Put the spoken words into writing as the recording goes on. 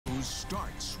News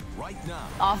starts right now.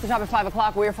 Off the top at 5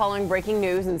 o'clock, we're following breaking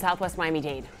news in Southwest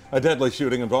Miami-Dade. A deadly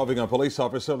shooting involving a police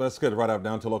officer. Let's get right out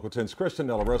now to Local 10's Christian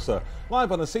De La Rosa,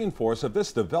 live on the scene for us of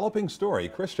this developing story.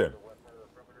 Christian.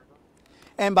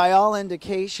 And by all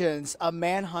indications, a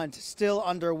manhunt still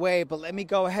underway. But let me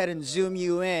go ahead and zoom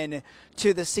you in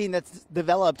to the scene that's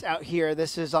developed out here.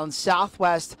 This is on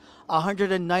Southwest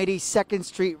 192nd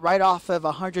Street, right off of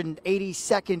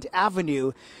 182nd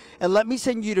Avenue. And let me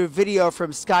send you the video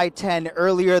from Sky 10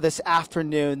 earlier this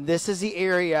afternoon. This is the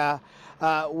area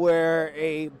where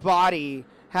a body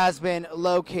has been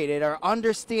located. Our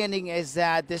understanding is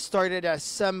that this started as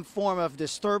some form of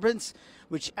disturbance,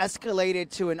 which escalated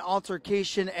to an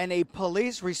altercation and a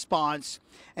police response,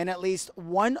 and at least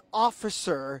one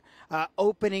officer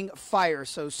opening fire.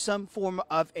 So some form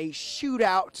of a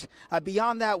shootout.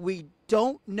 Beyond that, we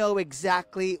don't know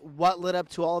exactly what led up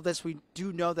to all of this. We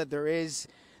do know that there is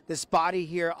this body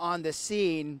here on the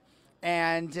scene,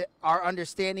 and our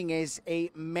understanding is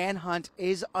a manhunt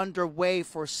is underway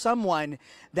for someone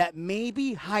that may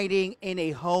be hiding in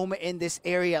a home in this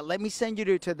area. Let me send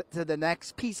you to the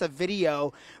next piece of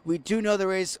video. We do know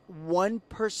there is one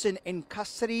person in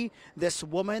custody, this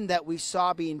woman that we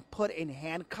saw being put in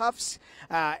handcuffs,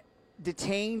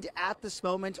 detained at this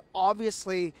moment,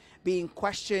 obviously being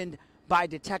questioned by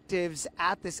detectives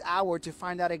at this hour to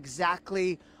find out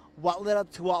exactly what led up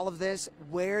to all of this,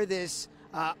 where this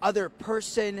other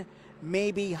person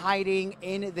may be hiding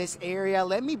in this area.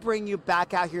 Let me bring you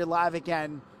back out here live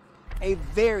again. A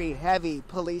very heavy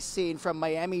police scene from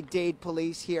Miami-Dade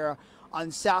police here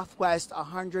on Southwest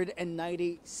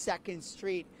 192nd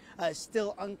Street.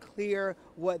 Still unclear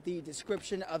what the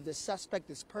description of the suspect,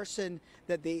 this person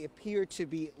that they appear to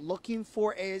be looking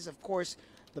for, is. Of course,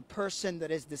 the person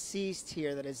that is deceased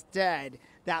here, that is dead,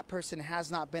 that person has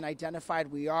not been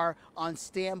identified. We are on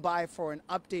standby for an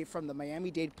update from the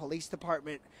Miami-Dade Police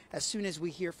Department. As soon as we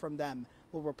hear from them,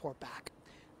 we'll report back.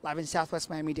 Live in Southwest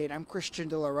Miami-Dade, I'm Christian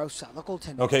De La Rosa, Local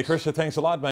 10 News. Okay, Christian, thanks a lot, man.